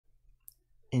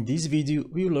In this video,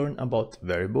 we will learn about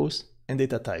variables and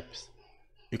data types.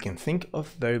 You can think of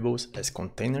variables as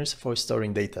containers for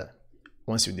storing data.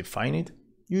 Once you define it,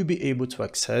 you'll be able to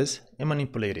access and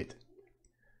manipulate it.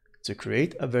 To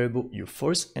create a variable, you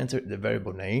first enter the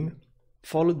variable name,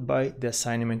 followed by the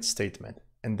assignment statement,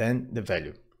 and then the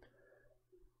value.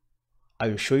 I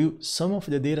will show you some of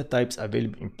the data types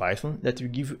available in Python that will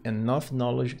give you enough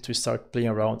knowledge to start playing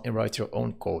around and write your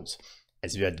own codes.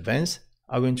 As we advance,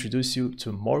 I will introduce you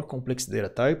to more complex data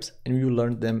types and we will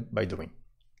learn them by doing.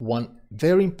 One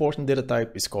very important data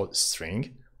type is called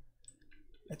string.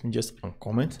 Let me just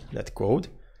uncomment that code.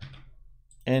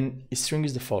 And a string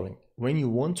is the following. When you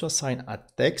want to assign a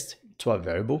text to a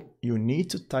variable, you need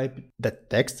to type that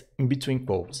text in between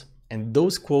quotes. And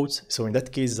those quotes, so in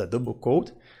that case, is a double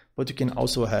quote, but you can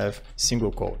also have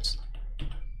single quotes.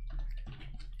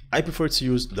 I prefer to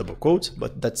use double quotes,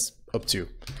 but that's up to you.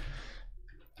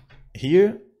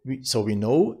 Here, we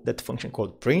know that function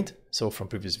called print, so from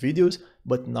previous videos,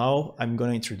 but now I'm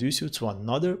going to introduce you to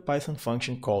another Python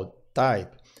function called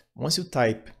type. Once you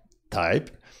type type,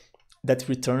 that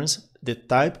returns the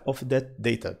type of that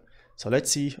data. So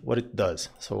let's see what it does.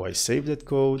 So I save that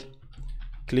code,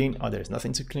 clean, there's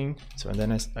nothing to clean. So and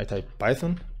then I type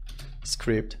Python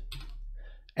script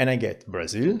and I get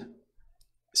Brazil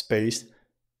space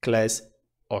class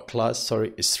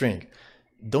string.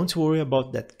 Don't worry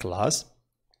about that class,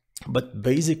 but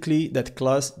basically that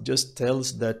class just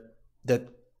tells that that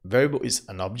variable is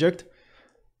an object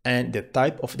and the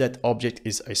type of that object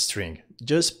is a string.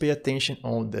 Just pay attention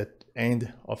on that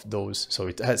end of those. So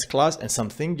it has class and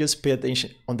something, just pay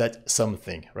attention on that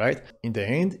something, right? In the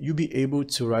end, you'll be able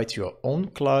to write your own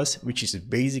class, which is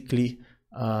basically,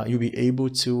 you'll be able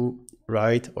to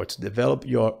write or to develop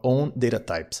your own data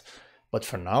types. But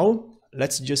for now,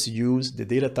 let's just use the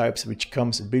data types which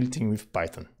comes built in with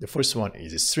Python. The first one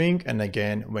is a string, and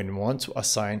again, when you want to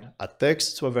assign a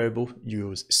text to a variable,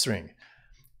 use string.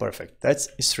 Perfect, that's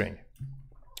a string,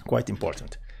 quite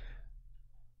important.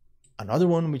 Another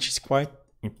one which is quite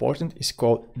important is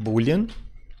called Boolean,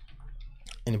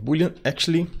 and Boolean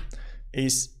actually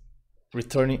is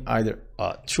returning either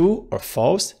true or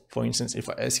false. For instance, if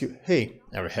I ask you, hey,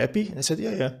 are you happy? And I said,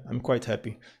 yeah, I'm quite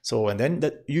happy. So, and then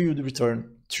that you would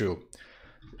return true.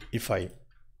 If I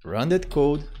run that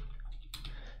code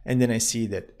and then I see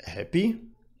that happy,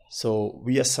 so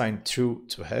we assign true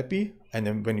to happy, and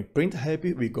then when you print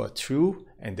happy, we got true,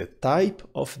 and the type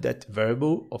of that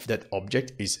variable, of that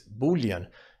object, is Boolean.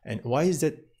 And why is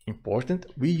that important?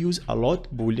 We use a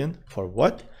lot Boolean for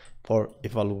what? For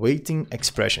evaluating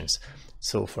expressions.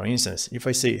 So for instance, if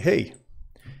I say, hey,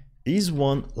 is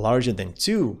 1 larger than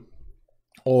 2?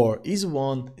 Or is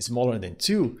 1 smaller than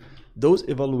 2? Those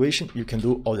evaluation you can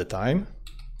do all the time.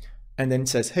 And then it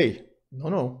says, hey,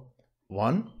 no,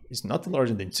 1 is not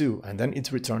larger than 2. And then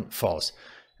it returns false.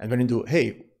 And when you do,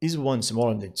 hey, is 1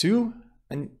 smaller than 2?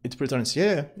 And it returns,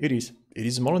 yeah, it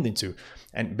is smaller than 2.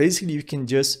 And basically you can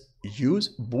just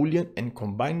use Boolean and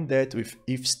combine that with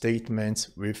if statements,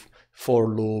 with for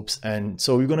loops. And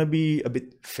so we're going to be a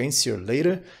bit fancier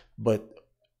later, but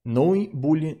knowing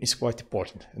Boolean is quite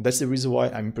important. And that's the reason why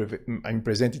I'm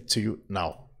presenting to you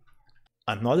now.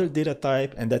 Another data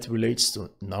type, and that relates to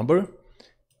number,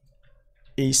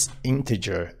 is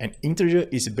integer. And integer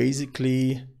is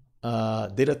basically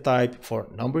data type for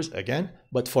numbers again,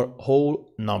 but for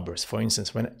whole numbers. For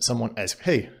instance, when someone asks,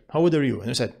 hey, how old are you? And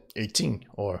you said 18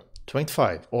 or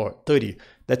 25 or 30,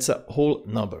 that's a whole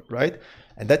number, right?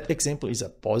 And that example is a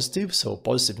positive, so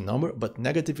positive number, but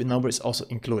negative number is also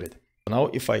included. Now,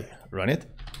 if I run it,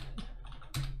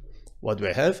 what do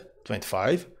I have?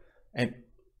 25. And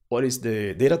what is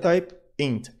the data type?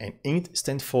 Int, and int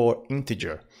stands for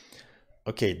integer.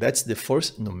 Okay, that's the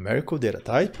first numerical data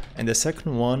type. And the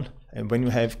second one, and when you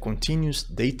have continuous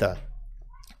data,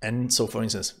 and so for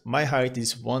instance, my height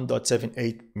is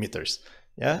 1.78 meters,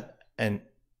 yeah, and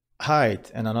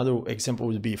height, and another example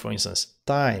would be, for instance,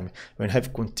 time, when you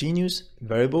have continuous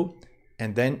variable,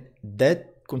 and then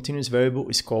that continuous variable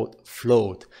is called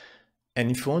float.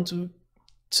 And if you want to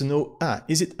know,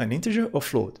 is it an integer or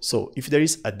float? So if there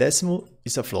is a decimal,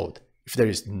 it's a float. If there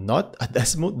is not a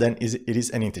decimal, then it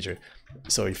is an integer.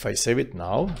 So if I save it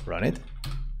now, run it,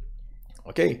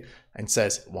 okay, and it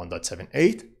says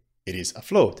 1.78, it is a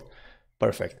float.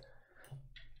 Perfect.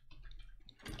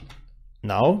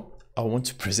 Now I want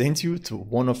to present you to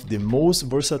one of the most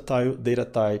versatile data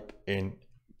type in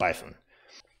Python.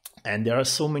 And there are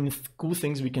so many cool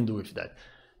things we can do with that.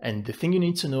 And the thing you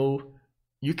need to know,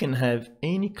 you can have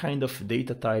any kind of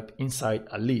data type inside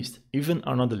a list, even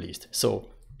another list. So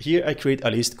here I create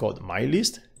a list called my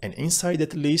list, and inside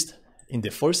that list, in the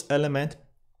first element,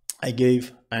 I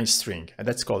gave a string, and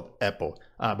that's called apple.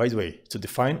 By the way, to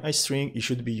define a string, you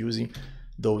should be using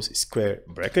those square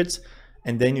brackets,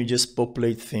 and then you just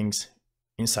populate things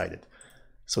inside it.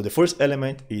 So the first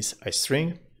element is a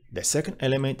string, the second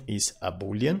element is a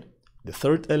boolean, the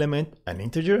third element an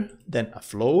integer, then a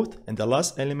float, and the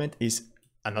last element is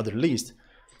another list.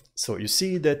 So you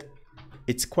see that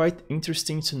it's quite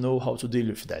interesting to know how to deal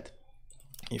with that.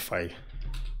 If I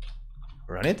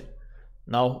run it,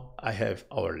 now I have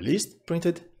our list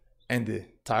printed and the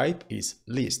type is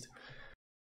list.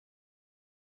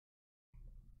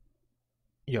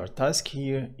 Your task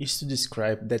here is to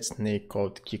describe that snake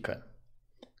called Kika.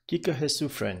 Kika has two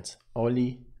friends,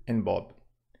 Ollie and Bob.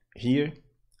 Here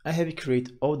I have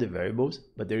created all the variables,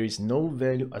 but there is no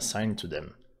value assigned to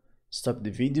them. Stop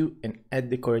the video and add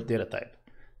the correct data type.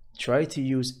 Try to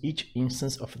use each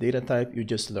instance of data type you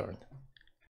just learned.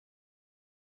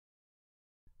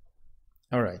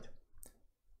 Alright,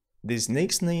 the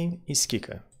snake's name is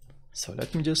Kika, so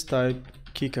let me just type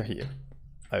Kika here.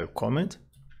 I will comment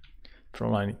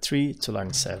from line 3 to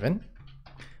line 7,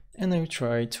 and I will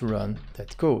try to run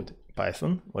that code.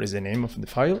 Python, what is the name of the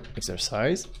file?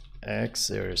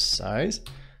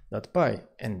 exercise.py,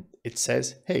 and it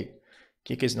says, hey,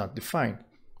 Kika is not defined.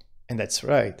 And that's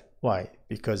right. Why?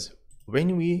 Because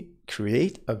when we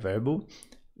create a variable,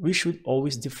 we should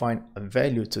always define a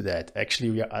value to that.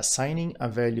 Actually, we are assigning a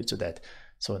value to that.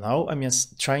 So now I'm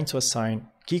trying to assign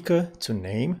Kika to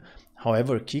name.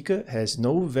 However, Kika has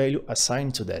no value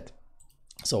assigned to that.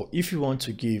 So if you want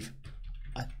to give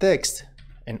a text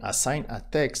and assign a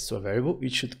text to a variable,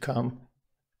 it should come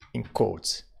in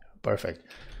quotes. Perfect.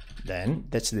 Then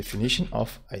that's the definition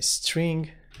of a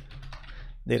string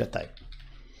data type.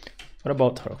 What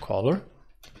about her color?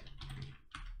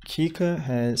 Kika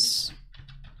has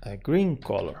a green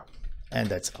color, and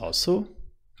that's also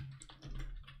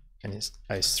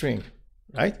a string,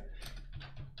 right?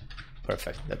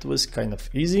 Perfect. That was kind of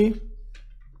easy.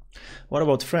 What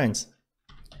about friends?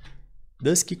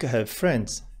 Does Kika have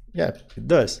friends? Yeah, it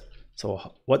does.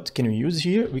 So what can we use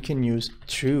here? We can use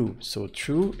true. So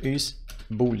true is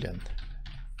boolean.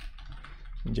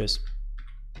 Just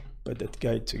put that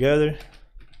guy together.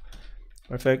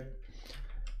 Perfect.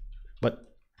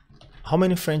 But how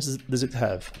many friends does it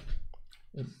have?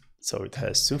 So it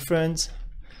has 2 friends.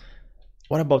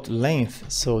 What about length?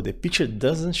 So the picture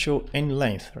doesn't show any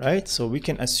length, right? So we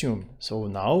can assume. So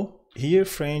now here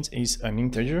friends is an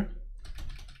integer.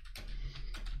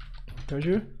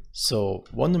 So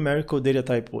one numerical data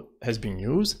type has been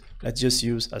used. Let's just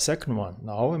use a second one.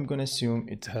 Now I'm going to assume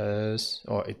it has,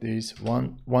 or it is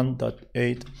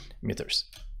 1.8 meters.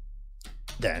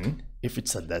 Then if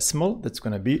it's a decimal, that's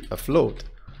going to be a float.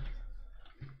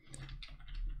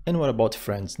 And what about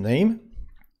friend's name?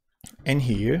 And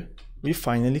here we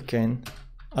finally can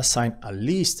assign a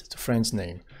list to friend's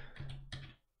name.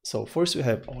 So first we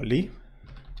have Ollie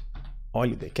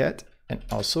the cat, and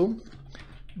also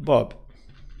Bob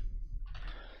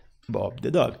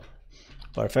the dog.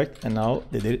 Perfect. And now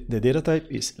the data type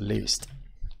is list.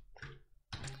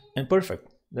 And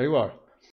perfect. There you are.